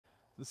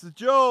This is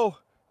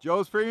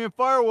Joe's Premium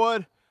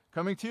Firewood,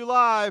 coming to you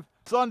live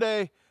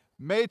Sunday,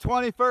 May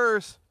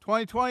 21st,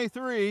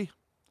 2023.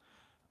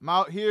 I'm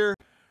out here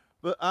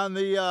on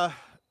the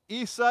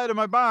east side of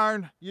my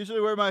barn,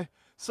 usually where my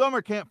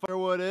summer camp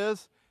firewood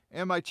is,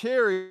 and my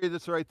cherry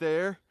that's right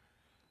there.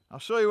 I'll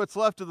show you what's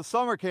left of the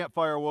summer camp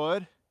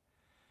firewood.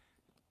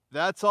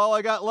 That's all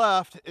I got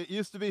left. It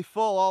used to be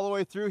full all the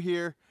way through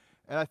here,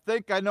 and I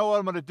think I know what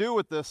I'm going to do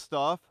with this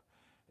stuff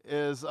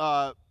is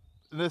in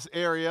this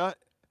area,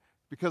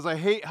 because I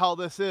hate how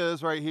this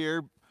is right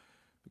here,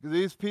 because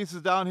these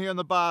pieces down here in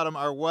the bottom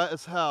are wet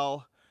as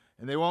hell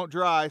and they won't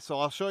dry. So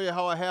I'll show you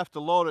how I have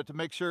to load it to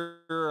make sure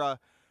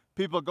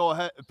people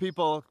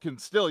can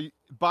still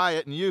buy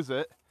it and use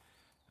it.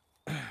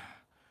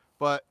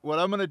 But what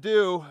I'm going to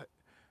do,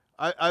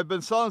 I've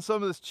been selling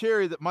some of this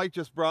cherry that Mike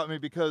just brought me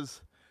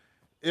because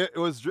it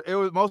was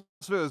most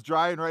of it was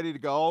dry and ready to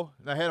go,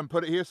 and I had him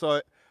put it here.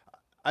 So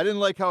I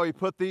didn't like how he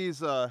put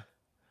these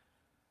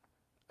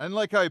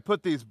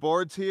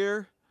boards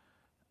here.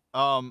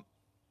 It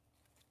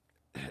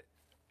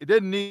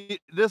didn't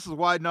need, this is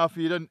wide enough.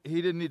 He didn't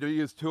need to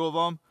use two of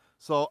them.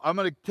 So I'm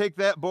going to take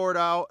that board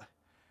out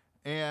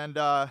and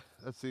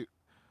let's see.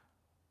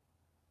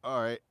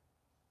 All right.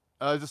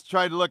 I just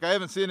tried to look. I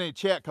haven't seen any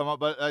chat come up,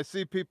 but I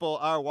see people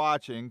are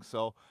watching.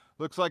 So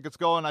looks like it's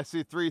going. I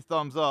see 3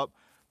 thumbs up,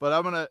 but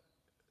I'm going to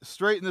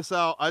straighten this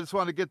out. I just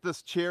want to get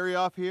this cherry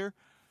off here.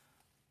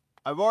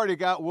 I've already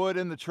got wood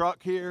in the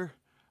truck here.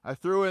 I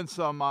threw in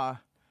some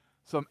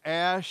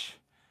ash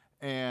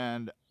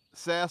and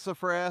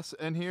sassafras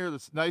in here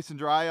that's nice and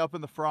dry up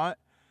in the front.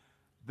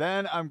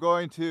 Then I'm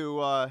going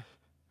to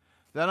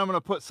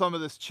put some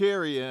of this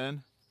cherry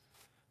in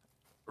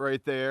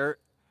right there.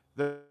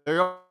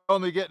 They're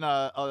only getting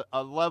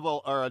a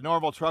level or a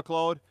normal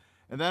truckload,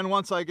 and then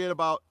once I get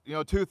about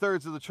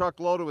 2/3 of the truck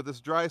loaded with this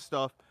dry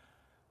stuff,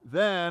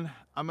 then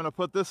I'm going to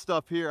put this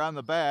stuff here on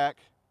the back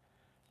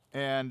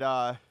and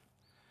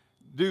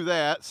do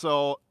that.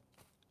 So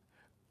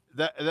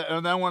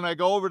and then when I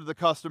go over to the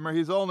customer,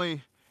 he's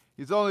only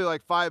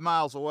like 5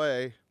 miles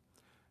away,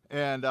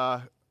 and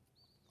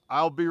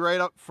I'll be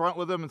right up front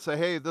with him and say,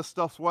 hey, this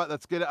stuff's wet,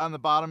 let's get it on the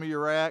bottom of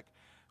your rack.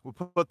 We'll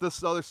put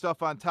this other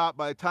stuff on top.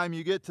 By the time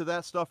you get to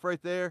that stuff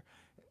right there,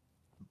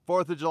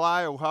 4th of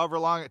July or however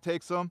long it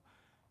takes them,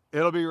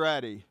 it'll be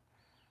ready.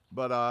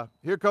 But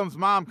here comes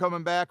Mom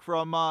coming back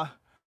from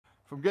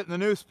getting the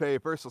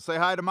newspaper, so say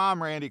hi to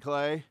Mom, Randy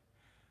Clay.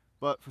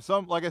 But for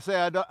some, like I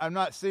say, I'm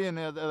not seeing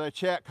the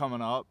chat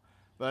coming up,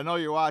 but I know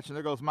you're watching.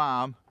 There goes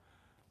Mom.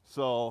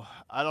 So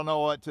I don't know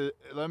what to.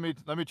 Let me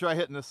try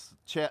hitting this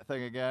chat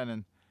thing again.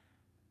 And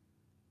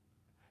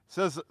it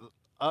says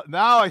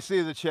now I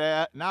see the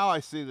chat. Now I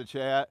see the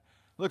chat.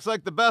 Looks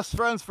like the best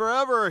friends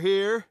forever are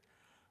here.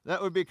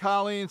 That would be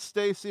Colleen,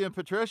 Stacy, and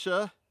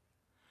Patricia.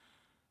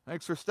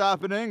 Thanks for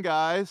stopping in,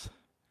 guys.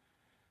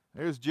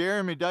 There's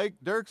Jeremy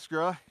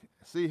Dirkstra.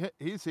 See,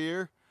 he's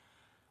here.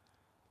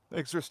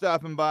 Thanks for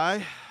stopping by.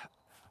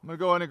 I'm going to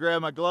go in and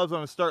grab my gloves. I'm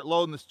going to start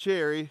loading this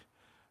cherry.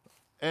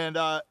 And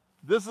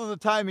this is the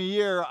time of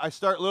year I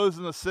start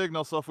losing the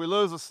signal. So if we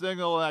lose the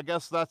signal, I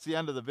guess that's the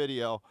end of the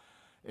video.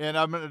 And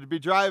I'm going to be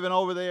driving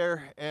over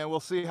there, and we'll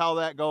see how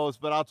that goes.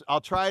 But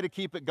I'll try to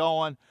keep it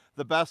going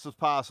the best as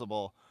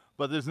possible.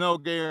 But there's no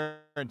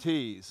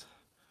guarantees.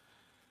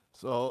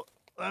 So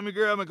let me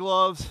grab my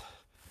gloves,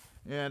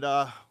 and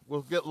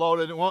we'll get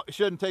loaded. It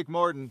shouldn't take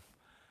more than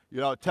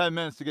 10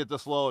 minutes to get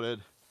this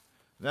loaded.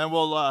 Then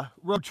we'll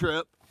road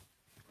trip.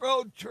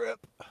 Got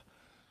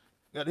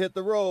to hit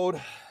the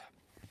road.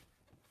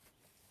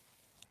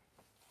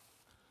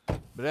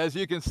 But as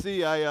you can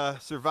see, I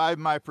survived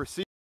my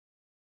procedure,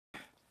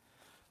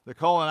 the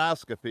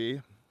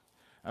colonoscopy.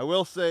 I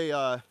will say,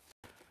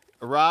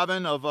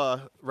 Robin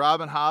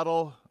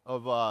Hoddle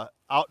of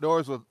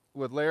Outdoors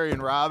with Larry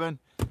and Robin,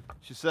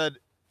 she said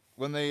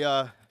when they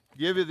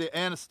give you the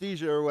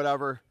anesthesia or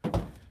whatever,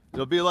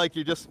 it'll be like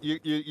you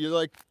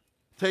like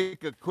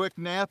take a quick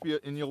nap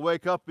and you'll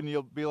wake up and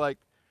you'll be like,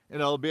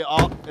 it'll be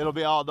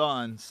all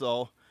done.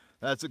 So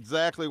that's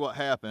exactly what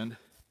happened.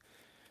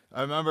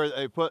 I remember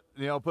they put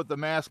the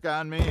mask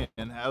on me,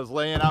 and I was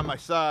laying on my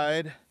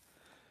side,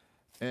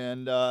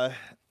 and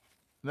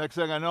next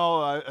thing I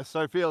know, I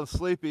started feeling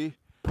sleepy,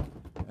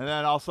 and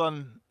then all of a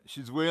sudden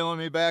she's wheeling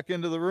me back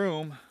into the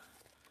room,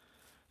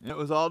 and it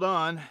was all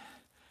done.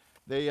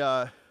 They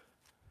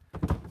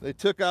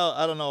took out,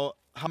 I don't know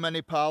how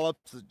many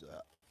polyps.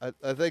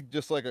 I think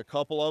just like a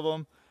couple of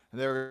them, and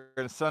they were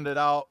going to send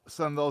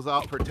those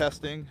out for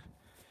testing.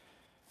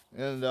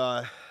 And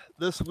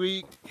this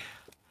week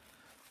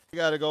I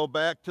got to go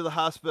back to the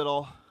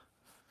hospital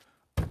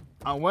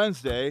on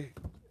Wednesday,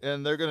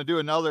 and they're going to do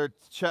another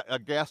a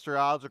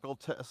gastrological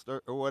test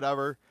or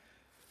whatever.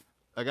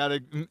 I got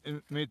to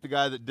meet the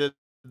guy that did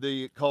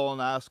the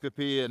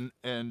colonoscopy,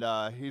 and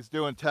he's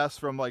doing tests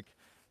from like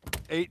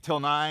 8 till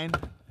 9,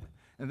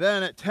 and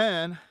then at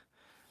 10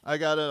 a.m. I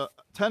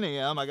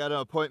got an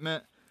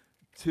appointment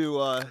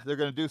to they're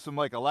going to do some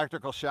like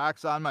electrical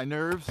shocks on my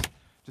nerves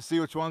to see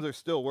which ones are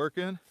still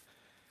working.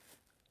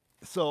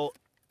 So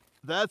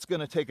that's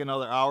going to take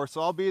another hour.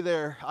 So I'll be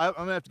there. I'm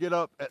going to have to get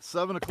up at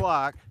 7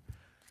 o'clock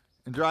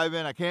and drive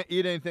in. I can't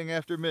eat anything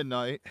after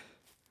midnight.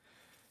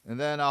 And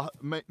then I'll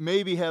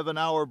maybe have an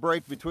hour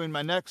break between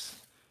my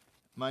next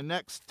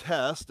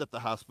test at the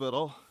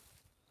hospital.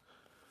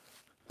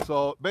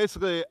 So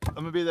basically, I'm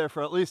going to be there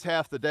for at least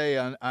half the day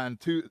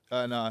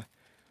on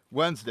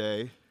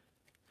Wednesday.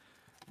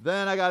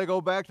 Then I got to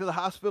go back to the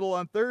hospital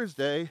on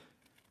Thursday.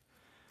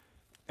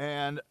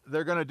 And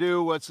they're going to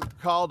do what's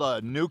called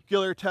a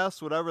nuclear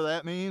test, whatever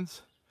that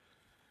means.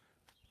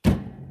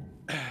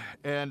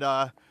 And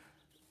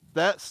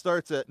that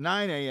starts at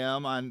 9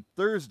 a.m. on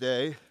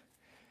Thursday.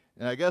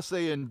 And I guess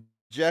they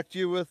inject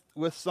you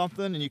with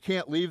something, and you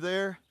can't leave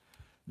there.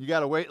 You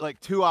got to wait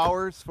like 2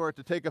 hours for it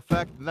to take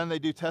effect, and then they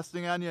do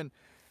testing on you. And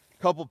a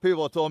couple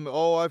people have told me,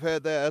 oh, I've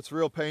had that. That's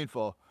real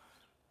painful.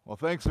 Well,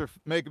 thanks for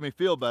making me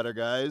feel better,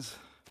 guys.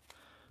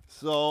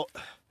 So,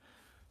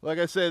 like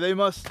I say, they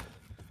must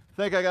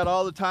think I got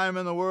all the time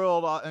in the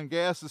world, and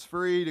gas is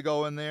free to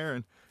go in there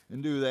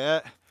and do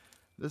that.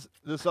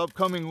 This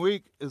upcoming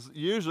week is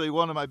usually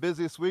one of my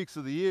busiest weeks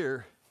of the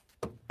year.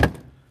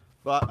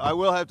 But I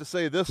will have to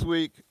say this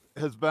week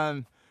has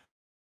been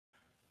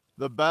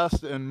the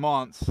best in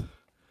months.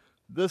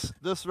 This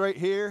right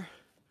here,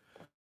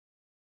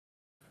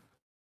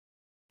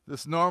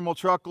 this normal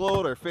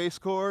truckload or face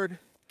cord,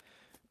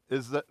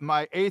 is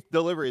my 8th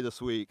delivery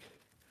this week.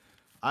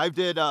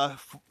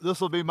 This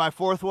will be my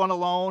 4th one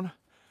alone.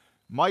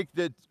 Mike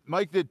did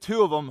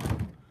 2 of them,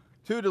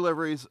 2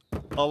 deliveries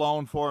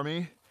alone for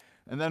me,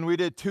 and then we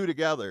did 2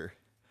 together.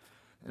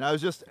 And I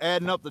was just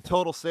adding up the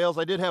total sales.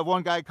 I did have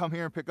one guy come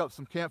here and pick up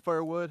some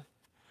campfire wood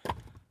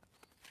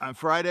on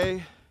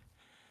Friday,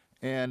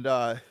 and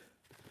oh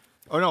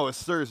no,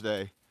 it's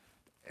Thursday,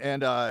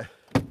 and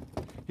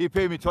he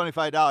paid me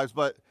 $25,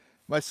 but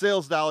my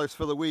sales dollars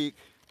for the week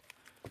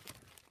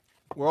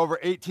were over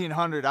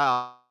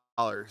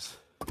 $1,800,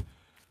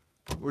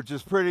 which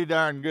is pretty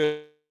darn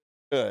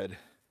good.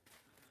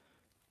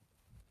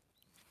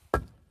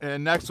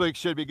 And next week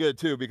should be good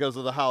too because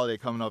of the holiday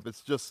coming up.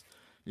 It's just,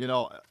 you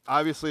know,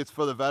 obviously it's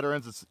for the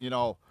veterans, it's, you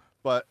know,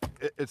 but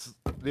it's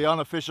the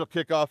unofficial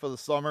kickoff of the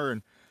summer,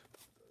 and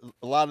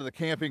a lot of the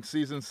camping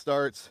season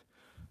starts.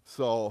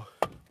 So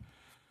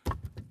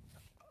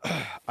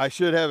I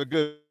should have a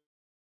good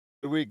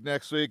week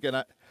next week. And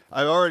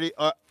I've already,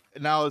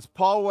 now is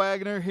Paul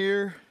Wagner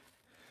here?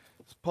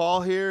 Is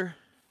Paul here?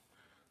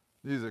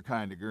 These are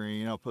kind of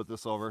green. I'll put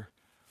this over.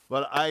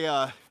 But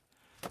I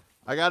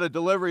got a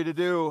delivery to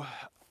do.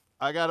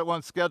 I got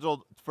one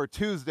scheduled for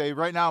Tuesday.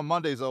 Right now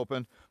Monday's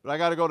open, but I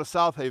got to go to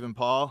South Haven,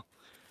 Paul,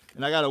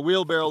 and I got to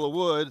wheelbarrow the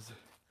wood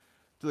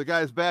to the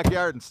guy's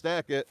backyard and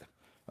stack it.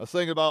 I was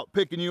thinking about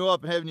picking you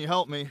up and having you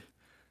help me,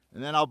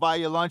 and then I'll buy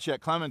you lunch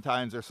at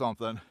Clementine's or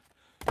something.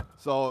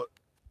 So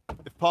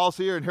if Paul's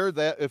here and heard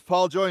that, if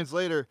Paul joins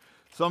later,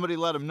 somebody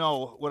let him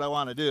know what I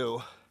want to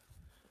do.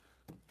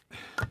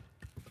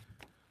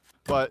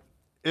 But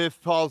if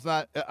Paul's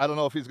not, I don't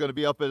know if he's going to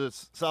be up at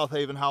his South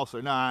Haven house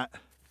or not.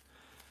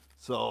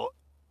 So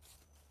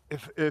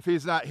if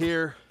he's not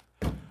here,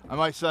 I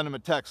might send him a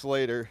text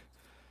later.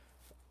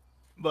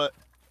 But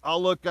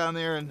I'll look on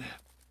there, and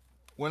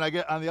when I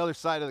get on the other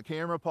side of the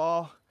camera,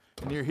 Paul,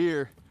 and you're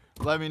here,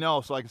 let me know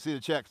so I can see the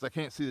chat, because I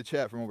can't see the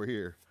chat from over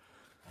here.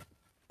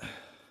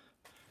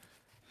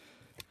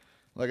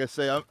 Like I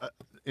say,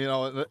 you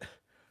know,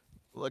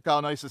 look how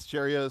nice this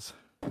cherry is.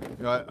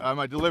 You know, on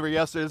my delivery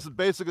yesterday, this is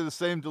basically the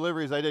same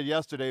delivery as I did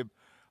yesterday.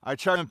 I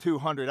charged them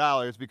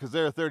 $200 because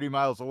they're 30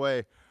 miles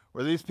away,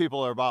 where these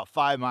people are about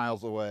 5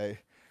 miles away,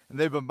 and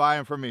they've been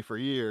buying from me for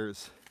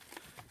years.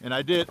 And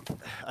I did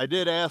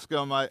ask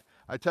them, I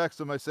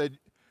texted him, I said,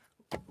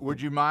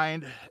 would you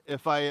mind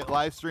if I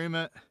live stream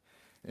it?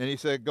 And he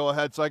said, go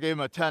ahead. So I gave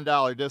him a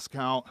 $10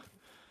 discount.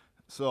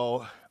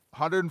 So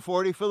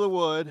 $140 for the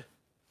wood.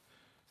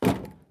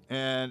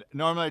 And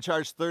normally I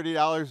charge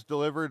 $30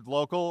 delivered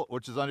local,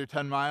 which is under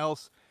 10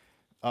 miles.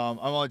 I'm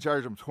only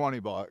charging them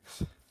 $20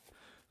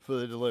 for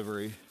the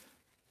delivery.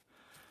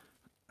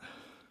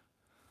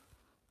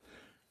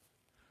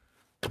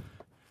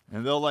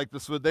 And they'll like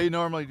this wood. They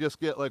normally just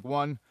get like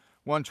one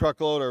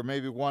truckload, or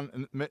maybe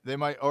one. They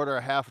might order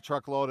a half a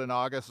truckload in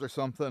August or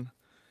something.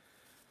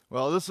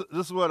 Well, this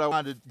is what I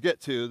wanted to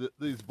get to.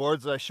 These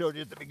boards that I showed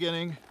you at the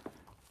beginning.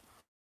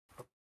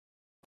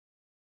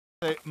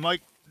 Hey,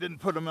 Mike didn't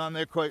put them on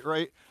there quite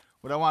right.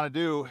 What I want to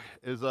do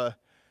is, and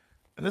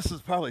this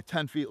is probably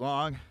 10 feet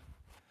long.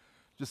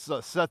 Just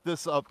set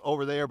this up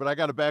over there, but I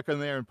got to back in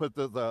there and put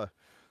the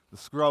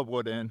scrub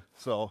wood in.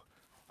 So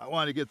I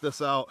want to get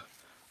this out.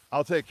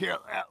 I'll take care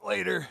of that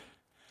later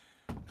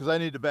because I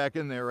need to back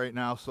in there right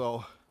now.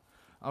 So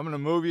I'm gonna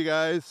move you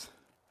guys.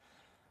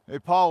 Hey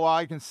Paul,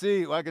 I can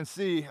see.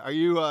 Are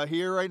you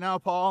here right now,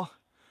 Paul?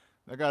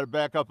 I got to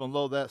back up and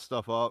load that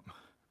stuff up.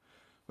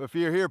 But if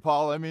you're here,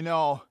 Paul, let me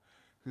know,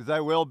 because I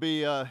will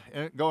be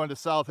going to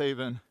South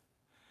Haven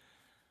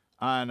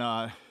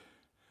on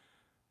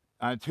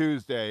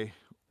Tuesday.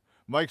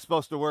 Mike's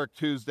supposed to work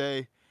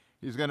Tuesday.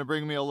 He's going to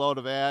bring me a load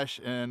of ash,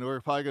 and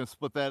we're probably going to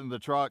split that in the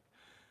truck.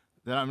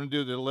 then I'm gonna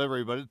do the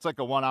delivery, but it's like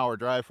a 1 hour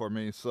drive for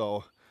me.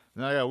 So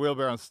then I got a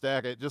wheelbarrow and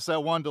stack it. Just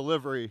that one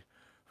delivery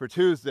for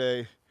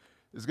Tuesday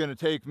is gonna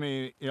take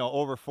me,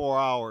 over 4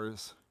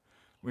 hours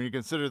when you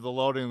consider the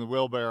loading and the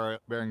wheel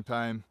bearing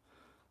time.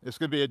 It's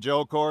gonna be a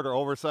Joe cord or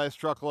oversized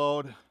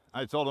truckload.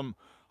 I told him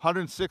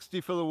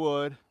 160 for the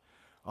wood,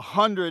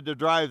 100 to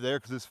drive there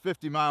because it's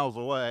 50 miles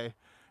away,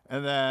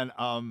 and then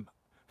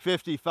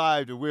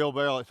 55 to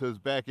wheelbarrow it to his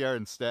backyard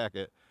and stack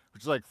it,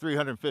 which is like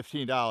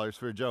 $315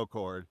 for a Joe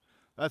cord.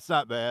 That's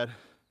not bad.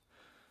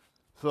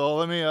 So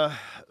let me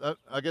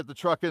I get the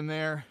truck in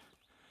there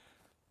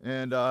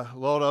and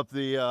load up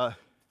the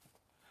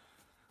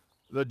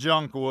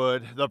junk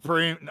wood,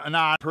 the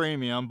not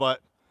premium,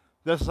 but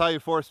this is how you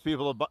force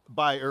people to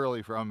buy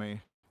early from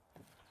me.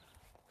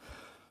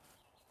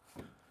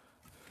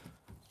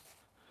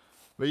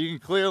 But you can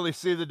clearly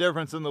see the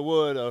difference in the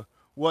wood of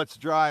what's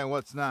dry and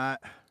what's not.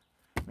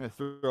 I'm gonna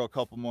throw a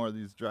couple more of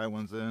these dry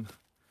ones in.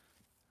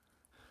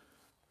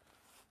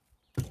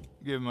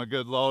 Give them a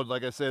good load.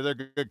 Like I say, they're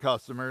good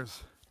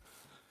customers.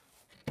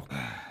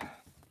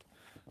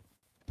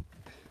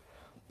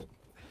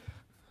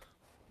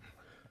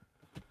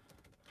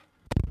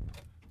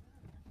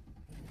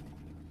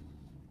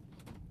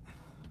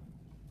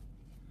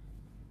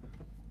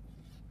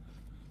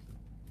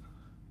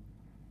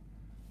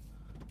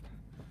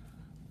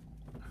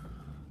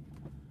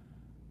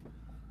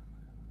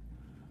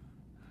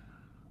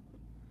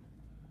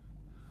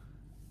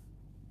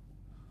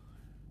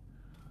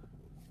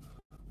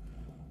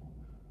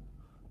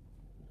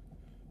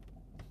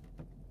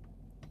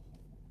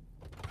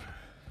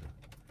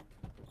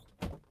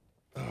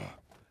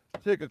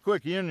 Take a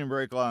quick union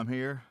break while I'm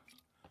here.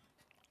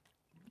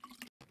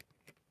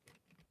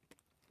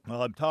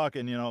 While I'm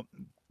talking,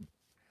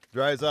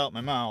 dries out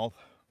my mouth.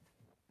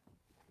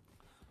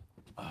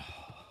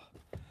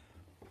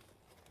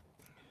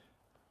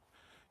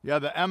 Yeah,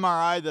 the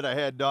MRI that I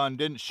had done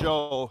didn't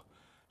show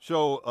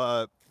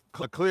a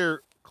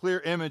clear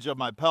image of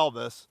my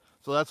pelvis,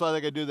 so that's why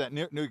they could do that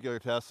nuclear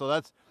test. So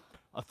that's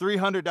a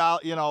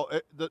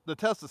 $300. The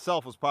test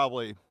itself was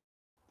probably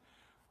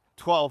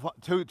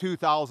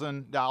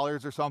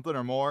 $2,000 or something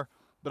or more,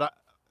 but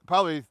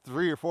probably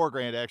 $3 or $4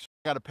 grand actually.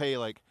 I got to pay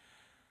like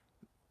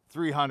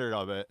 300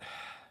 of it,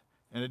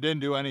 and it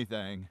didn't do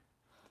anything.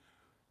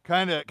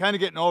 Kind of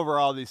getting over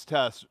all these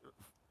tests,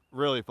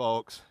 really,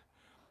 folks.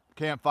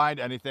 Can't find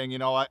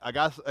anything. I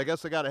guess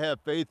I got to have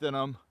faith in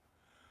them.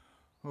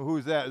 Well,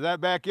 who's that? Is that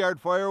Backyard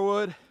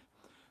Firewood? Is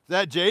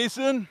that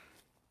Jason?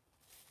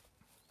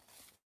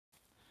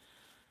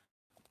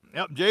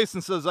 Yep,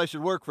 Jason says I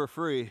should work for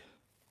free.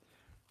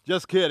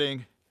 Just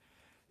kidding.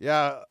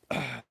 Yeah,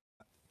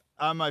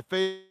 on my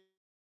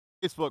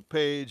Facebook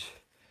page,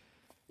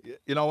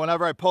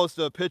 whenever I post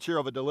a picture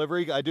of a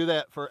delivery, I do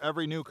that for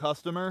every new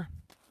customer.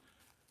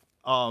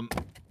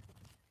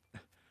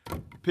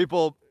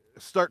 People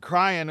start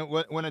crying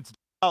when it's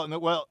out, and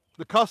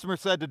the customer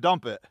said to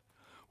dump it.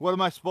 What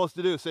am I supposed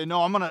to do? Say,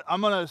 no, I'm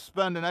gonna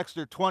spend an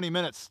extra 20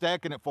 minutes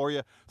stacking it for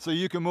you so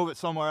you can move it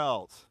somewhere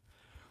else.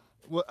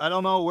 Well, I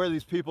don't know where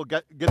these people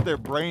get their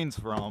brains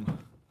from.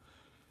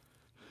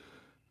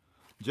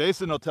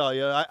 Jason will tell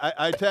you.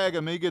 I tag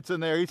him. He gets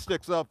in there. He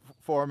sticks up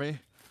for me.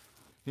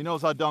 He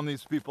knows how dumb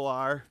these people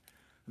are.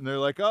 And they're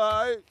like,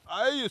 oh,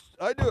 I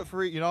do it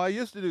free. I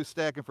used to do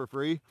stacking for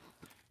free.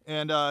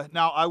 And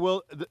now I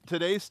will.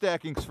 Today's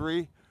stacking's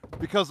free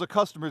because the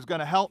customer's going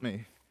to help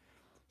me.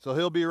 So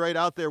he'll be right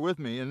out there with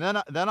me. And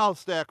then I'll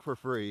stack for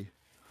free.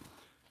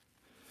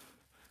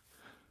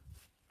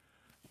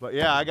 But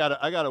yeah, I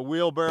got to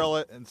wheelbarrow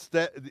it and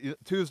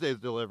Tuesday's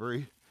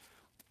delivery.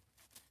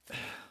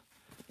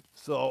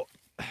 So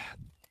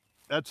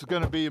that's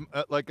going to be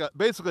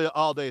basically an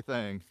all-day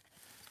thing.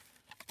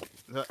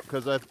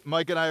 Because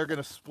Mike and I are going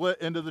to split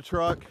into the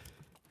truck.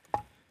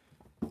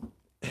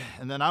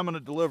 And then I'm going to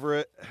deliver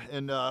it.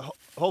 And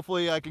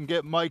hopefully I can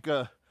get Mike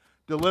a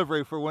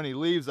delivery for when he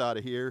leaves out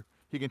of here.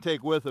 He can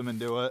take with him and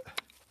do it.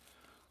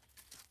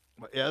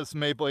 But yeah, this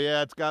maple,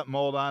 yeah, it's got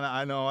mold on it.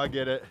 I know, I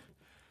get it.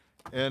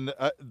 And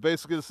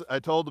basically, I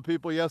told the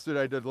people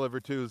yesterday I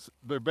delivered to,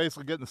 they're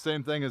basically getting the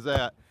same thing as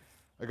that.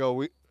 I go,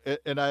 we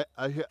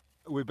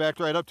backed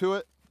right up to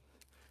it.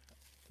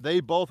 They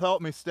both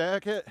helped me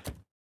stack it.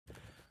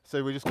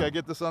 Say, we just gotta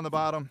get this on the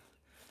bottom.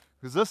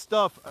 Because this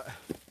stuff,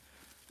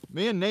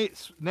 me and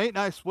Nate and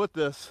I split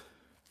this.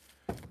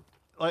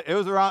 Like it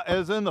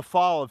was in the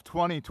fall of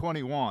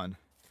 2021.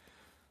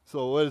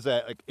 So what is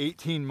that, like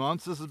 18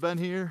 months this has been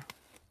here?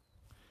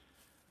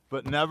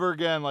 But never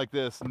again like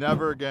this,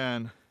 never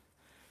again.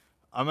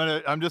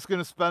 I'm just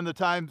gonna spend the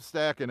time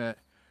stacking it.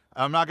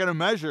 I'm not gonna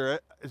measure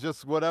it. It's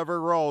just whatever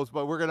rows,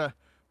 but we're gonna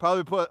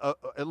probably put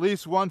at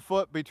least 1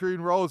 foot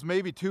between rows,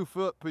 maybe 2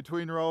 foot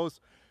between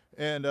rows,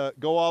 and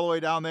go all the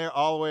way down there,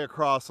 all the way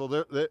across.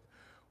 So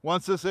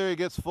once this area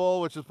gets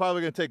full, which is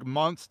probably gonna take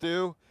months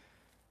to,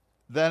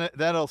 then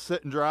it'll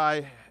sit and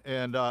dry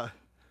and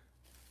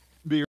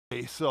be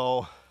ready.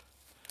 So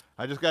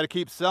I just got to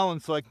keep selling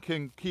so I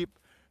can keep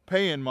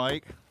paying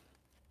Mike.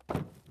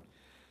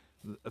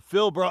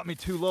 Phil brought me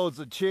 2 loads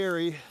of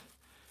cherry.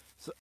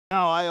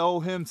 now I owe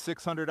him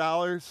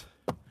 $600,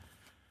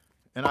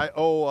 and I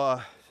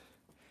owe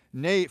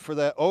Nate for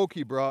that oak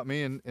he brought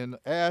me and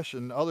ash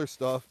and other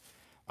stuff.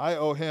 I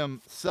owe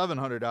him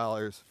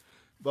 $700.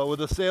 But with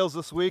the sales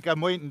this week,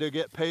 I'm waiting to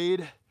get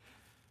paid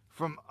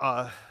from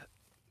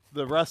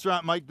the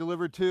restaurant Mike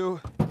delivered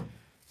to.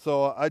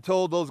 So I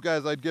told those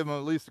guys I'd give them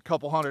at least a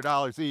couple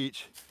 $100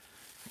 each,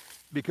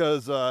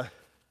 because I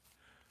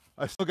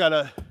still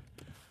gotta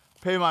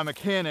pay my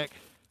mechanic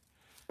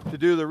to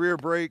do the rear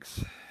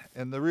brakes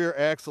and the rear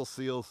axle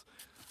seals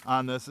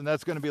on this, and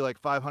that's gonna be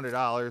like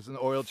 $500, and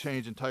oil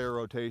change and tire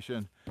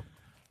rotation.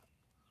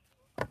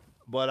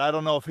 But I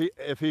don't know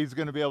if he's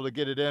gonna be able to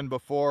get it in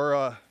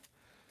before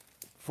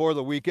for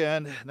the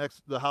weekend,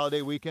 the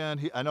holiday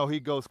weekend. I know he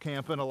goes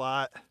camping a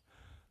lot,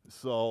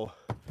 so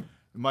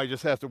we might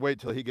just have to wait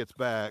till he gets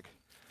back.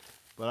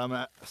 But I'm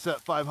gonna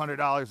set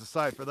 $500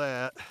 aside for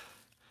that.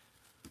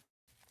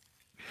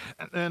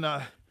 And then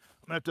I'm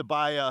gonna have to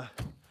buy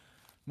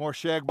more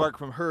shag bark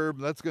from Herb.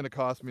 That's gonna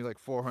cost me like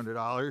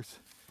 $400.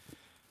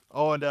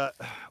 Oh, and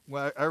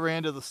well, I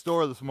ran to the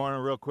store this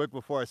morning real quick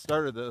before I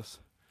started this,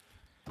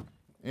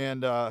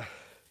 and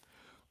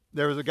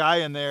there was a guy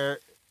in there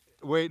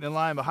waiting in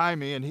line behind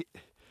me, and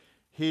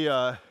he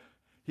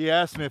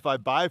asked me if I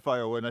buy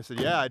firewood, and I said,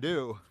 yeah, I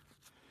do.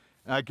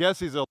 And I guess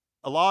he's a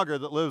logger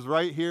that lives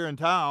right here in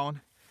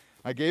town.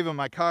 I gave him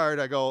my card.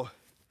 I go,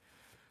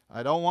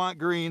 I don't want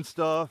green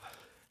stuff,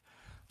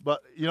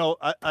 but you know,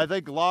 I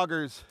think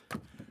loggers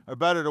are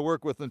better to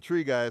work with than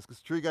tree guys,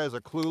 because tree guys are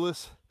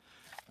clueless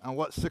on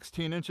what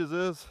 16 inches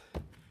is.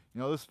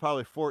 You know, this is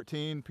probably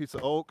 14, piece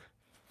of oak,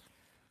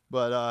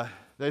 but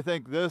they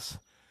think this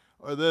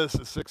or this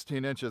is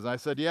 16 inches. And I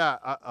said, yeah,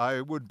 I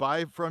would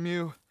buy from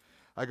you.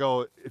 I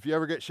go, if you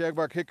ever get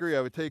shagbark hickory,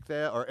 I would take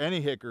that, or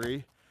any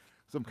hickory,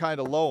 so I'm kind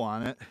of low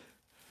on it.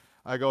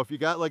 I go, if you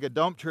got like a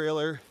dump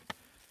trailer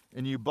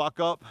and you buck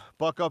up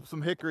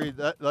some hickory,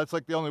 that's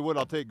like the only wood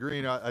I'll take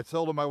green. I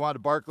told him I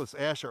wanted barkless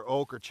ash or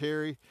oak or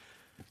cherry,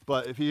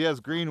 but if he has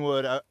green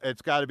wood,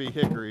 it's got to be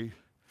hickory.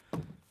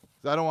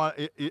 I don't want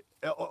it.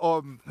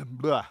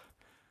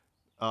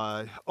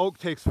 Oak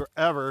takes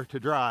forever to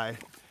dry,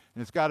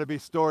 and it's got to be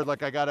stored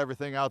like I got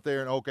everything out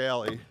there in Oak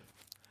Alley,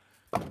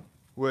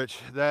 which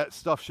that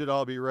stuff should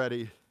all be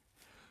ready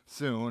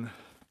soon.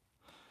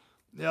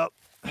 Yep,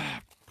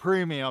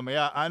 premium.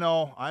 Yeah, I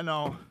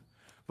know.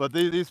 But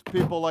these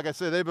people, like I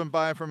said, they've been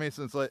buying from me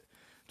since like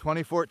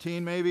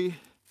 2014, maybe.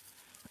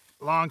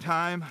 Long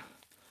time,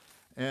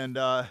 and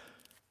I've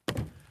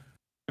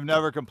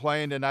never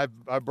complained, and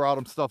I've brought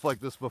them stuff like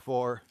this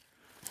before.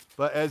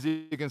 But as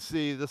you can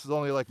see, this is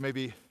only like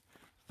maybe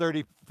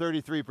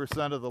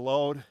 33% of the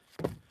load.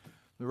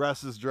 The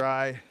rest is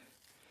dry,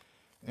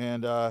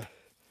 and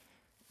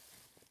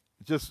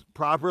just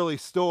properly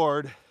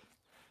stored.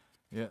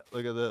 Yeah,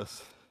 look at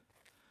this.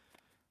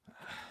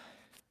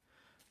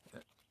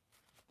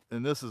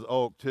 And this is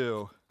oak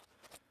too,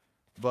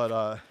 but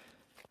I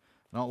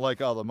don't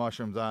like all the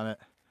mushrooms on it.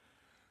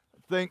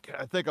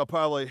 I think I'll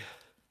probably,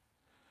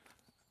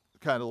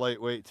 kind of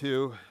lightweight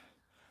too.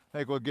 I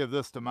think we'll give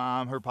this to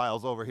Mom. Her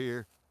pile's over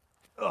here.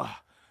 Ugh.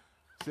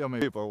 See how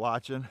many people are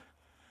watching.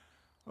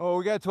 Oh,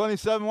 we got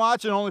 27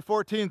 watching, only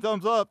 14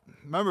 thumbs up.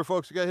 Remember,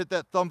 folks, you gotta hit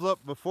that thumbs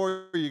up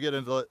before you get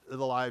into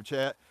the live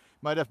chat.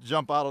 Might have to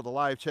jump out of the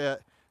live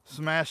chat,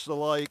 smash the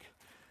like,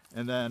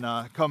 and then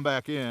come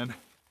back in.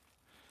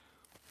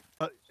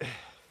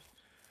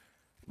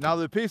 Now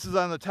the pieces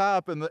on the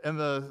top and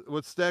the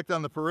what's stacked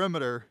on the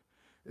perimeter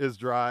is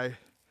dry,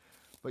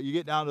 but you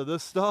get down to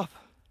this stuff,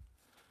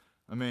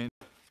 I mean,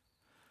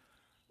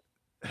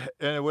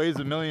 and it weighs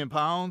 1,000,000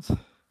 pounds.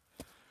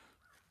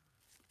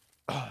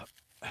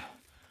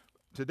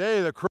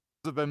 Today the crows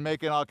have been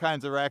making all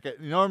kinds of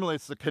racket. Normally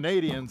it's the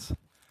Canadians,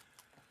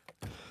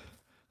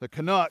 the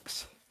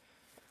Canucks,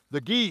 the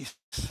geese.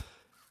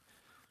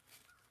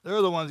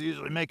 They're the ones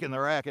usually making the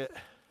racket.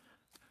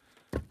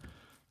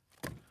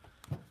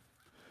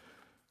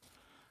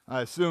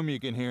 I assume you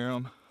can hear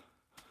them.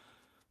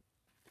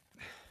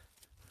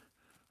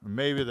 Or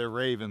maybe they're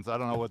ravens. I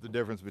don't know what the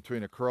difference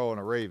between a crow and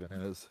a raven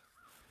is.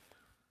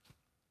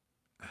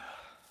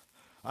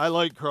 I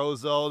like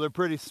crows though. They're a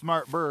pretty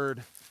smart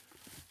bird.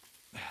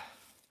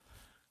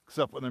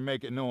 Except when they're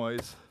making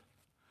noise.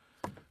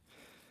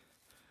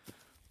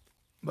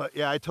 But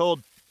yeah, I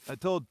told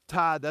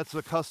Todd, that's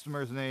the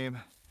customer's name,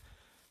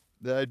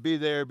 that I'd be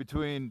there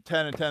between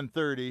 10 and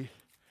 10:30.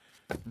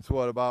 It's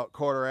what, about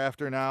quarter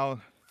after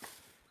now?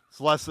 It's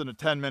less than a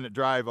 10-minute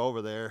drive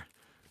over there.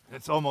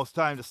 It's almost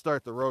time to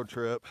start the road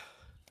trip.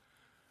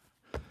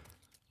 But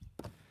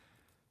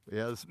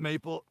yeah, this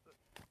maple,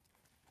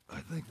 I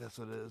think that's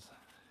what it is.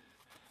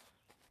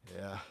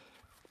 Yeah.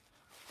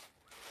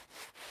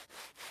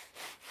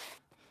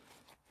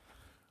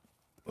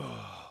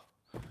 Oh.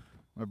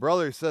 My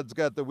brother said he's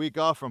got the week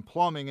off from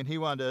plumbing, and he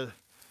wanted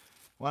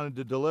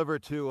to deliver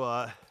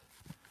to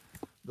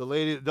the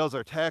lady that does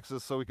our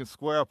taxes so we can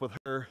square up with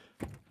her.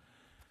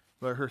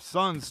 But her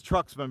son's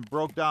truck's been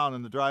broke down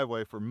in the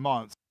driveway for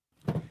months,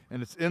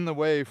 and it's in the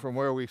way from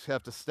where we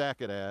have to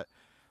stack it at.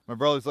 my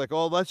brother's like,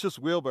 oh, let's just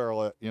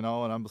wheelbarrow it, you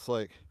know, and I'm just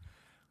like,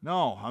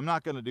 no, I'm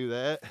not going to do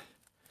that.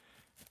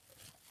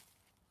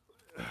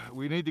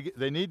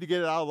 They need to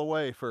get it out of the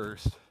way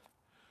first.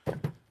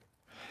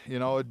 You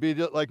know, it'd be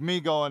just like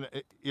me going,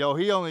 you know,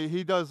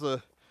 he does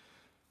the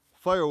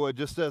firewood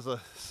just as a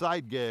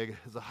side gig,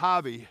 as a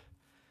hobby,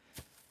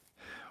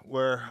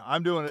 where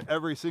I'm doing it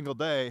every single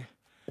day,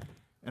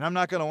 and I'm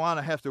not going to want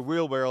to have to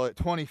wheelbarrow it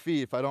 20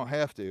 feet if I don't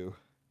have to.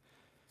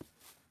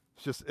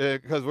 It's just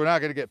because we're not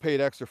going to get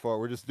paid extra for it.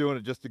 We're just doing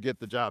it just to get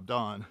the job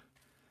done.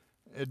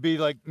 It'd be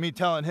like me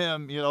telling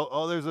him, you know,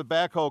 oh, there's a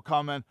backhoe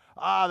coming.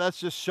 Let's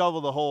just shovel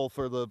the hole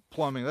for the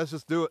plumbing. Let's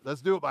just do it.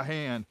 Let's do it by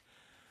hand.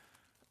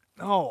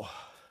 No,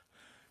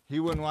 he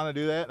wouldn't want to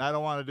do that, and I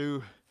don't want to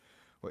do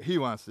what he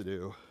wants to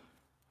do.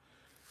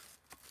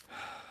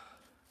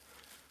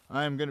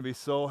 I am going to be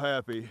so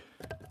happy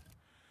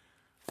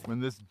when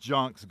this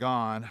junk's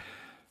gone.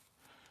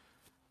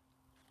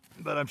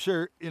 But I'm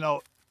sure, you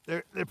know,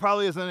 there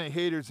probably isn't any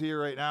haters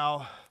here right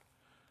now.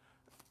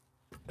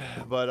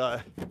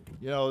 But,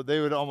 you know, they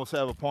would almost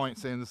have a point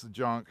saying this is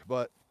junk.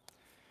 But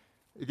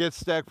it gets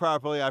stacked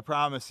properly, I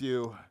promise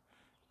you,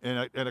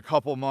 in a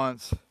couple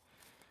months.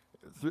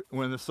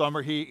 When the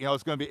summer heat, you know,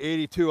 it's going to be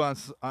 82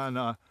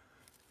 on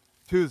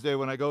Tuesday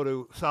when I go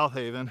to South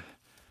Haven.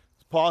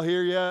 Is Paul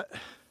here yet?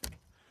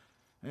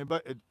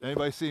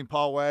 Anybody seen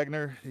Paul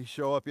Wagner? He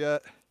show up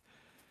yet?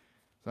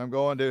 So I'm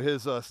going to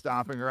his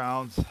stomping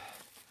grounds,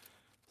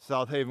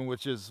 South Haven,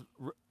 which is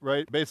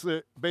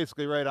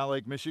basically right on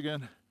Lake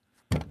Michigan.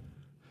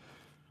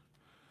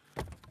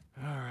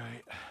 All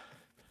right,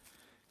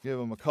 give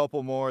him a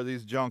couple more of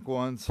these junk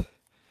ones,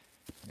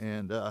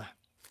 and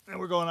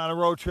we're going on a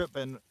road trip.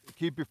 And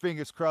keep your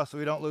fingers crossed so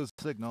we don't lose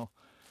signal,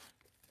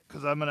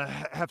 because I'm gonna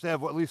have to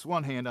have at least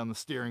one hand on the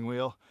steering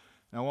wheel,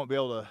 and I won't be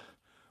able to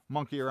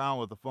monkey around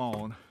with the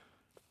phone.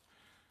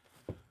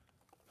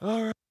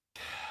 All right,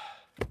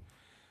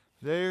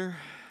 there,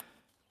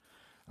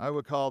 I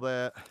would call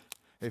that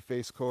a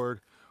face cord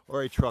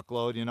or a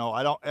truckload. You know,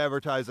 I don't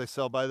advertise I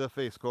sell by the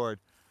face cord.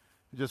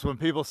 Just when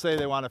people say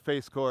they want a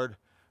face cord,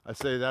 I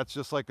say that's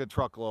just like a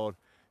truckload.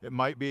 It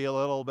might be a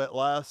little bit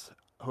less,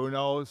 who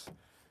knows,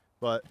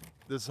 but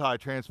this is how I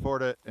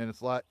transport it, and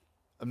it's like,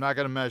 I'm not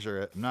gonna measure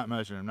it. I'm not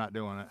measuring, I'm not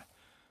doing it.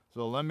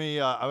 So let me,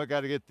 I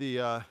gotta get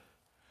the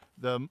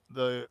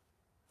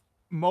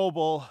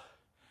mobile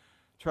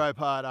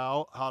tripod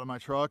out of my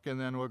truck,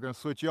 and then we're gonna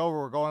switch you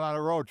over. We're going on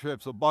a road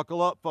trip, so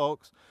buckle up,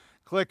 folks.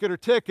 Click it or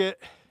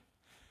ticket.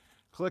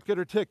 Click it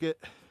or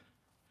ticket.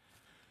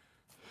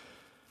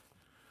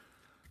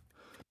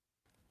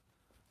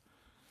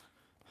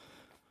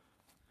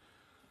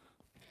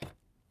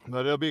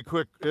 But it'll be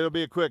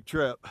a quick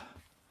trip.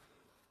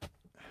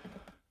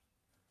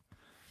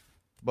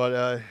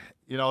 But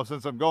you know,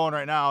 since I'm going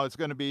right now, it's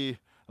gonna be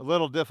a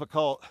little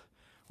difficult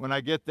when I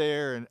get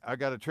there, and I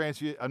gotta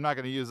transfer. I'm not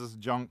gonna use this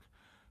junk.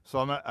 So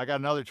I got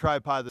another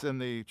tripod that's in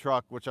the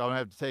truck, which I'll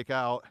have to take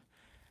out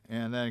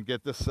and then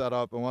get this set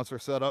up. And once we're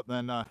set up,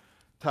 then Todd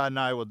and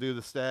I will do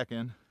the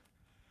stacking,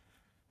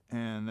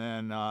 and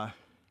then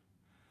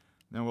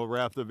we'll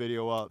wrap the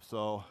video up.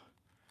 So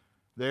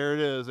there it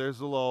is. There's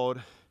the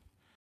load.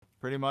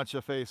 Pretty much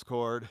a face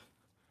cord.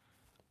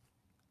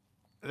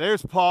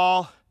 There's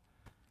Paul.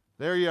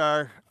 There you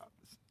are.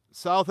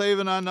 South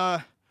Haven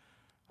on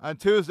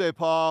Tuesday,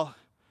 Paul.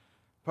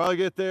 Probably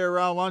get there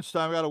around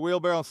lunchtime. I got a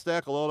wheelbarrow and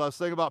stack a load. I was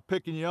thinking about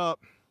picking you up,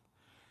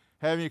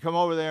 having you come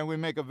over there, and we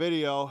make a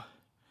video,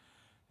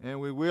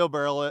 and we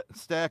wheelbarrow it,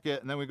 stack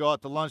it, and then we go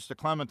out to lunch to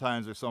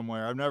Clementine's or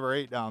somewhere. I've never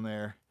ate down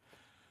there.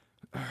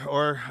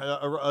 Or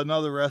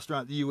another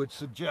restaurant that you would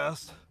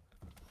suggest.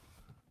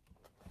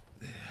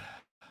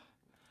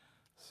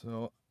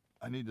 So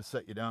I need to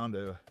set you down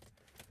to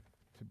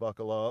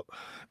buckle up.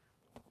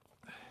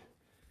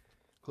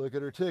 Click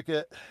it or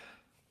ticket.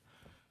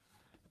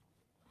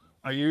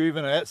 Are you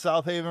even at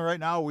South Haven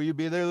right now? Will you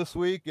be there this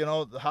week? You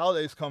know, the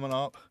holiday's coming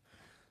up.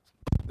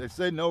 They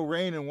say no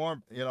rain and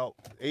warm, you know,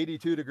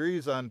 82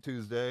 degrees on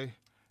Tuesday.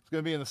 It's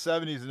going to be in the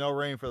 70s and no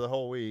rain for the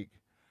whole week.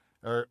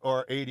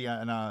 Or 80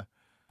 on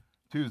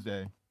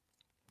Tuesday.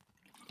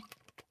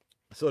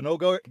 So no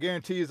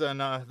guarantees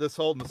on this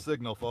holding the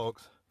signal,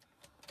 folks.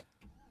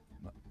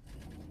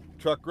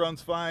 Truck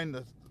runs fine.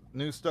 The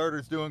new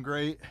starter's doing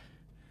great.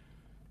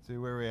 Let's see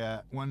where we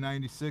at.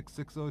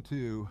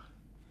 196,602.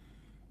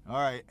 All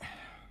right.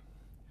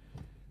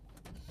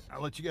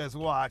 I'll let you guys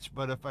watch,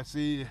 but if I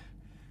see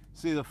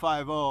the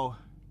 5.0,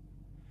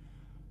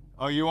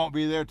 oh, you won't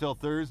be there till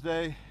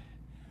Thursday?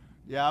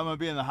 Yeah, I'm gonna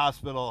be in the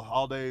hospital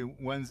all day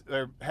Wednesday,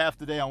 or half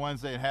the day on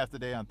Wednesday and half the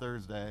day on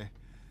Thursday.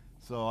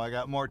 So I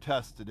got more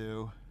tests to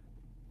do.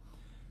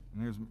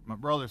 And here's my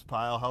brother's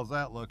pile. How's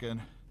that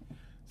looking?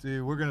 See,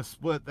 we're gonna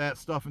split that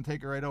stuff and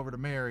take it right over to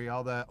Mary,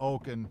 all that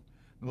oak and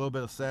a little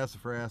bit of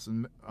sassafras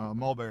and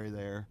mulberry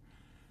there.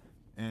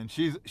 And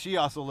she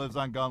also lives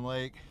on Gun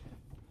Lake,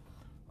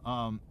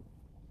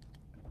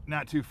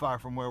 not too far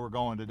from where we're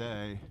going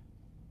today.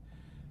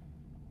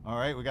 All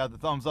right, we got the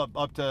thumbs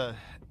up to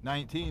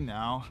 19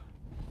 now.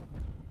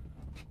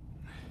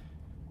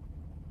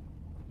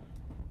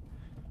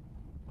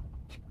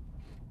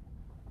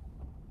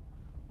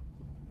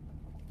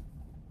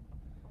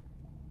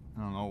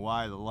 I don't know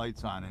why the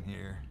light's on in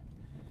here.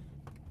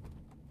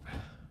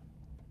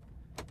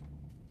 Let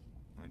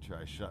me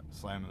try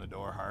slamming the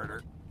door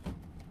harder.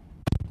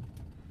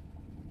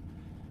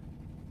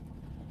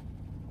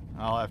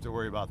 I'll have to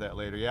worry about that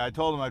later. Yeah, I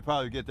told him I'd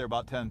probably get there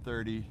about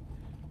 10:30,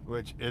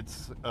 which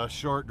it's a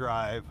short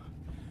drive.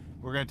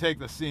 We're gonna take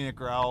the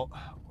scenic route.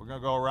 We're gonna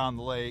go around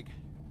the lake.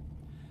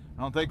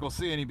 I don't think we'll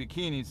see any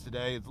bikinis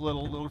today. It's a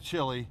little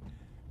chilly,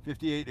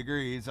 58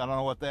 degrees. I don't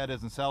know what that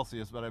is in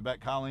Celsius, but I bet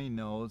Colleen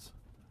knows.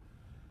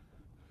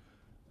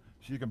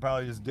 She can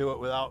probably just do it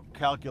without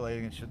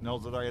calculating, and she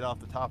knows it right off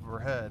the top of her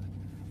head.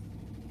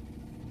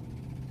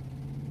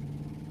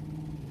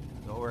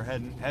 So we're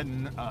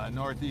heading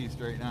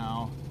northeast right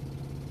now.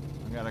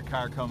 I got a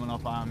car coming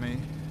up on me.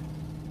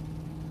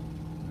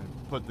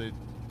 Put the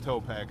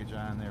tow package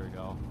on. There we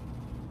go.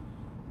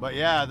 But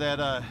yeah,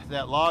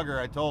 that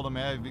logger, I told him,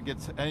 if he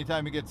gets,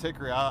 anytime he gets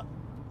hickory,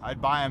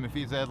 I'd buy him if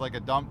he's had like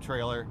a dump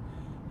trailer.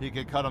 He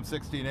could cut them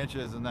 16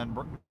 inches and then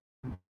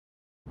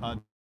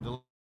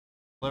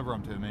deliver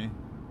them to me.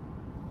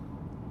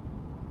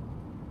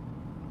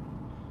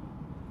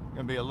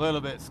 Gonna be a little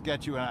bit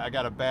sketchy when I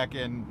got to back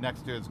in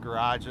next to his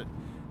garage,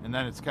 and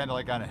then it's kind of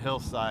like on a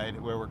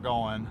hillside where we're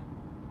going.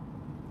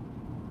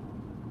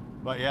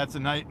 But yeah, it's a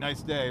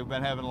nice day. We've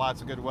been having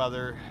lots of good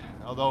weather.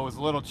 Although it was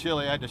a little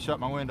chilly, I had to shut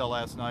my window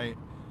last night.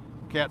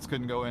 Cats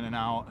couldn't go in and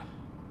out.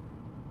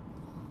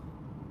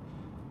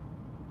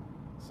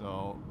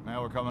 So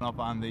now we're coming up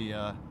on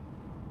the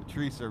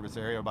tree service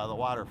area by the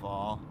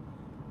waterfall.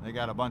 They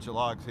got a bunch of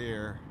logs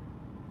here.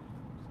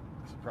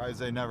 Surprised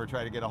they never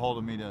try to get a hold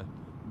of me to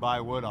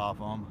buy wood off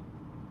them.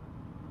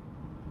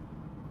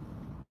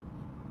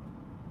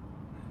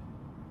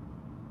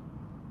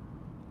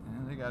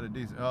 And they got a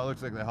decent, oh, it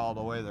looks like they hauled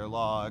away their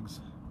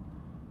logs.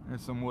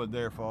 There's some wood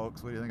there,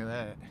 folks. What do you think of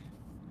that?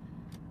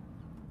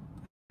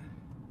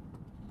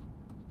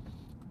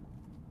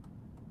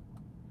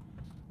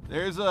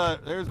 There's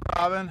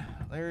Robin,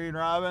 Larry and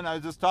Robin. I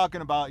was just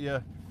talking about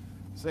you,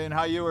 saying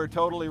how you were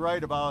totally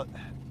right about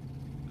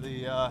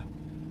the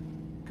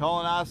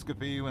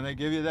colonoscopy. When they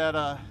give you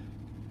that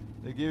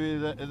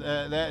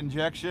that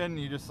injection,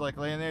 you just like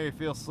laying there, you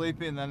feel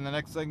sleepy, and then the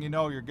next thing you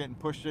know, you're getting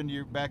pushed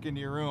back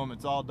into your room.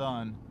 It's all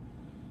done,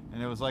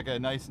 and it was like a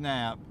nice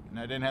nap, and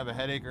I didn't have a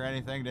headache or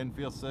anything. Didn't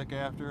feel sick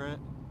after it.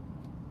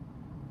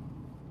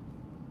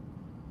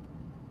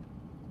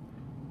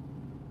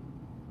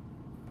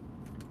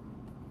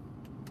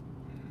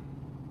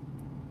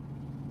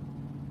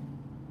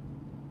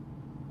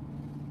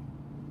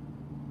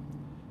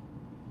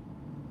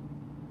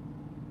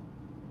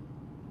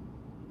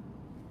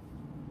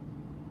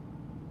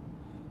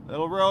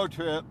 Little road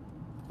trip,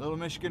 little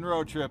Michigan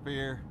road trip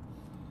here.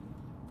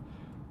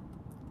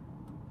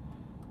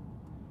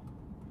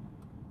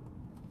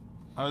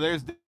 Oh,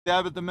 there's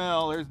Deb at the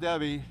mill. There's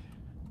Debbie.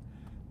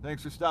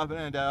 Thanks for stopping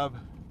in, Deb.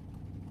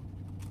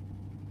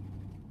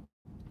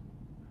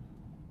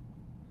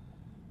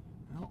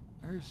 Oh,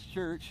 there's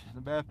church,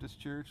 the Baptist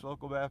church,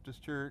 local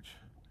Baptist church.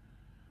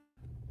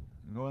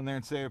 Go in there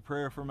and say a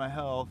prayer for my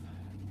health.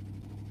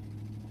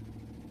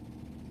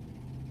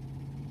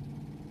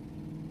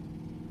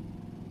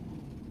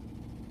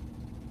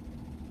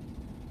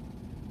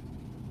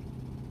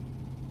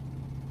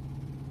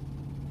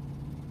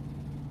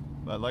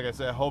 But like I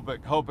said, I hope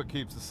it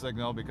keeps the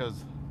signal,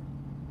 because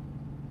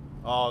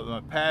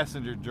the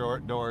passenger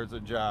door is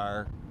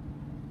ajar.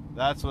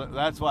 That's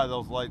why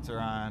those lights are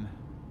on.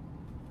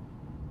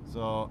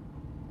 So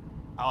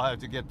I'll have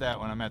to get that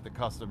when I'm at the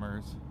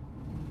customers.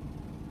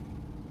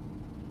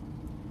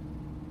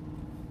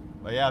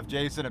 But yeah, if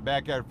Jason at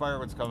Backyard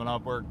Firewood's coming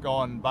up, we're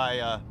going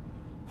by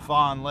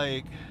Fawn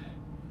Lake,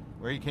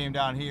 where he came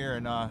down here,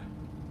 and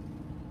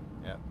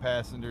yeah,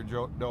 passenger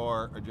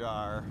door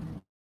ajar.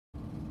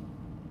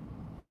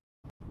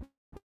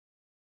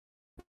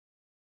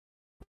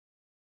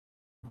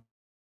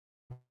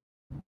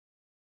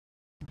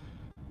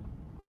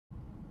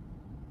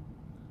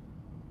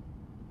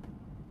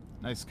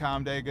 Nice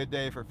calm day, good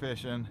day for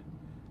fishing.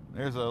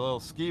 There's a little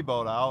ski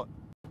boat out.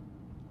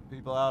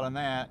 People out on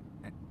that.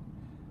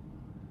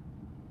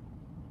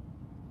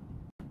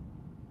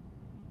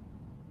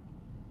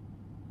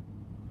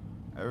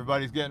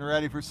 Everybody's getting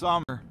ready for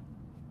summer.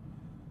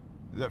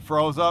 Is it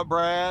froze up,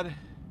 Brad?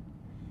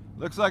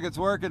 Looks like it's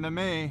working to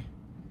me.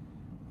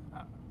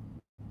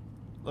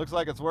 Looks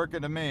like it's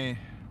working to me.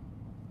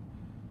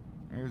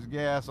 Here's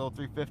gas,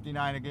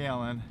 $3.59 a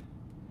gallon.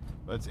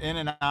 But it's in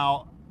and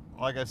out,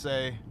 like I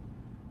say,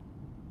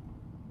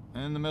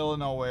 in the middle of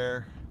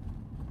nowhere.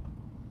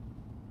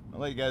 I'll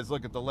let you guys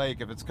look at the lake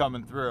if it's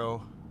coming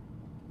through.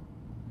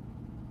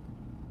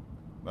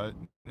 But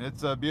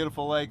it's a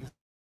beautiful lake. It's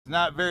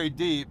not very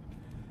deep.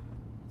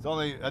 It's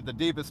only at the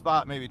deepest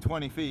spot, maybe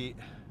 20 feet.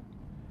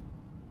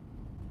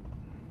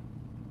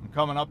 I'm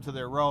coming up to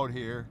their road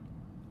here.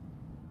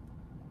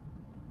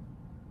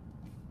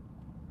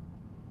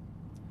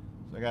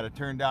 So I got to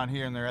turn down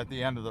here, and they're at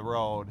the end of the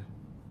road.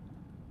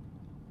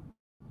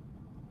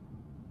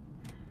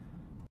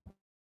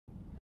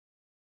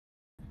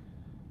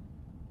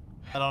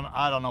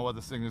 I don't know what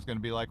this thing is going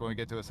to be like when we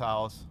get to his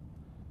house.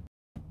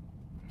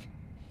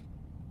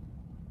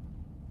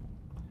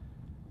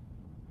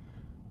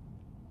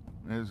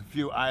 There's a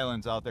few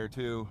islands out there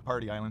too,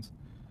 party islands.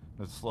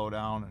 Let's slow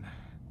down and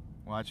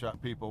watch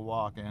out people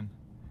walking.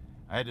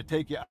 I had to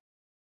take you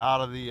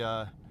out of the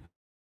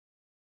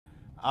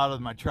out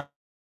of my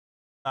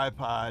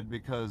tripod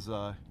because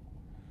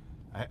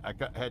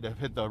had to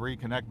hit the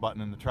reconnect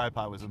button and the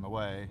tripod was in the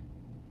way.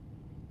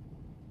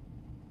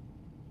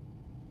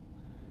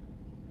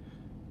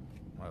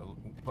 I'll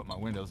put my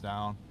windows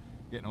down.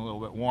 Getting a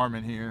little bit warm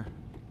in here.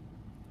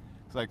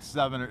 It's like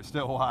 7 are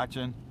still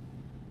watching.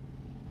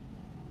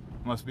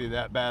 Must be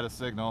that bad a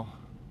signal.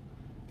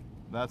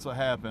 That's what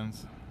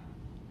happens.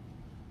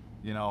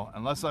 You know,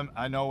 unless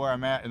I know where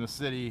I'm at in the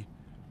city,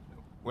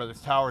 where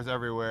there's towers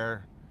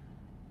everywhere,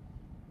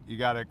 you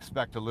got to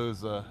expect to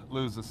lose the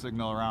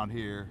signal around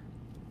here.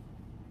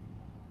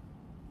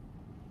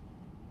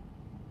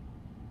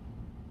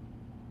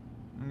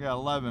 We got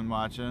 11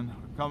 watching.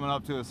 We're coming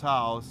up to his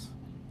house.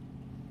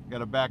 Got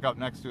to back up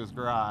next to his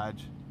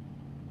garage.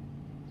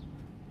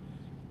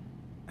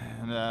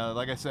 And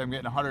like I said, I'm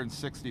getting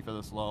 160 for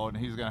this load,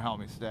 and he's going to help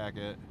me stack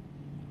it.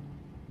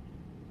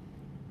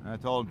 And I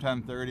told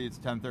him 10:30. It's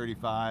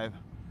 10:35.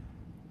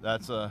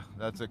 That's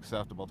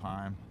acceptable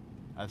time.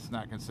 That's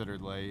not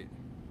considered late.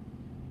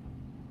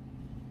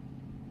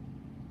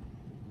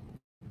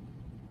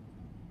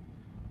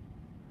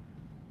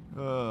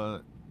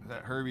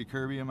 That Herbie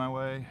Kirby in my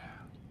way.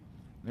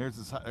 There's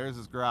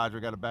his garage. We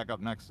got to back up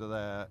next to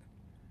that.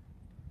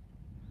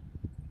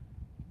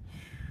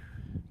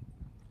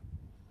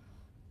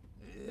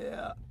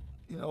 Yeah,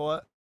 you know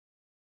what?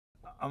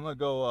 I'm gonna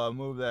go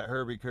move that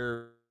Herbie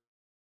Kirby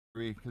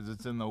because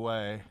it's in the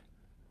way.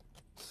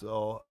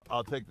 So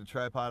I'll take the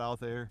tripod out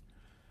there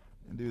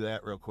and do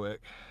that real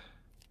quick.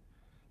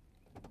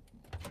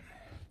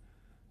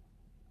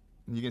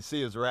 And you can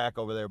see his rack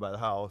over there by the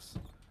house.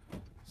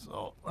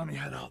 So let me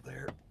head out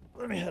there.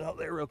 Let me head out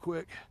there real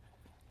quick.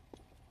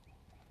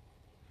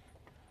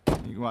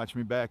 You can watch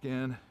me back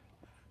in.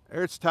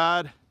 There's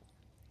Todd.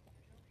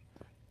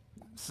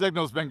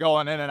 Signal's been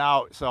going in and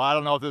out, so I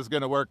don't know if this is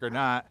going to work or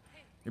not.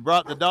 He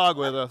brought the dog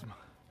with us.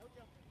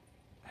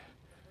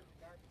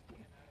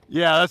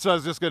 Yeah, that's what I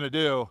was just going to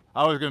do.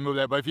 I was going to move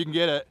that, but if you can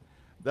get it,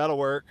 that'll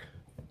work.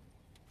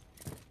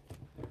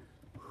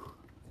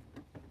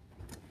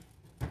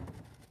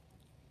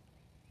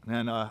 And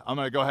then I'm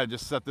going to go ahead and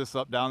just set this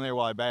up down there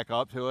while I back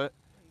up to it.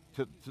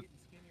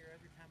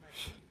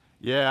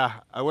 Yeah,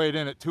 I weighed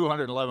in at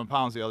 211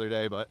 pounds the other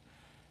day, but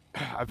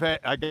I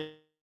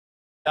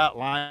got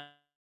Lyme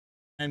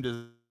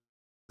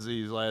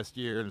disease last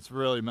year, and it's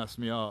really messed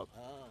me up.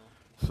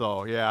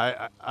 So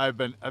yeah, I've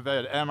had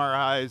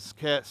MRIs,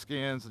 CAT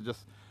scans, and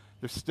just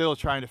they're still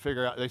trying to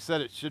figure out. They said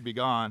it should be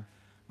gone.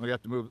 We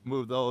have to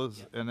move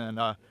those, and then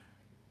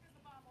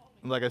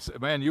like I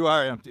said, man, you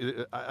are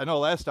empty. I know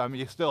last time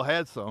you still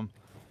had some.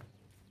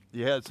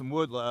 You had some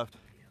wood left.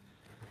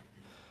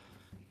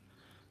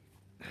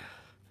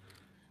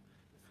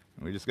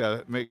 We just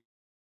gotta make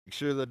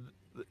sure that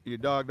your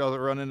dog doesn't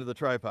run into the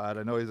tripod.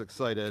 I know he's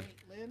excited. Hey,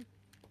 Lynn,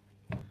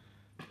 can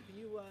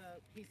you,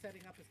 he's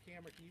setting up his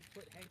camera. Can you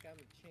put Hank on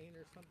the chain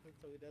or something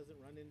so he doesn't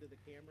run into the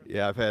camera?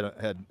 Yeah, I've had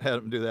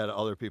him do that at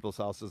other people's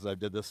houses. I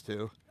did this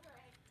too.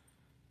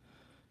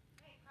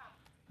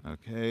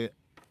 Okay,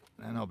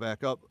 and I'll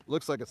back up.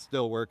 Looks like it's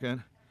still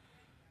working.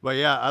 But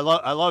yeah, I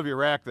love your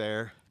rack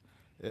there.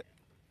 These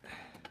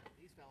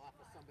fell off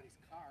of somebody's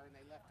car and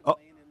they left them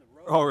laying in the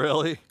road. Oh,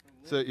 really?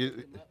 So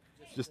you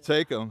just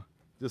take them.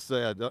 Just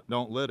say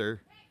don't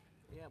litter.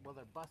 Yeah, well,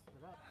 they're busting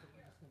it up. So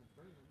we're just gonna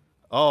burn them.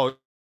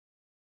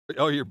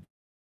 Oh, you're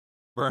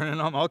burning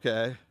them?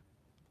 Okay.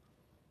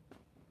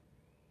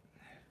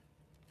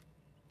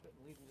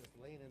 Couldn't leave them just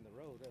laying in the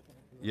road.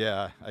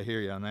 Yeah, I hear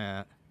you on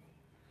that.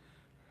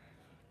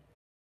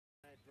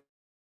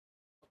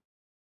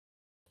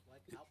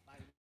 Like out by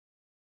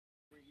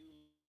where you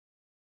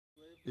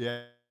live.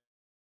 Yeah.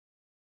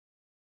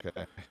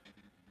 Okay.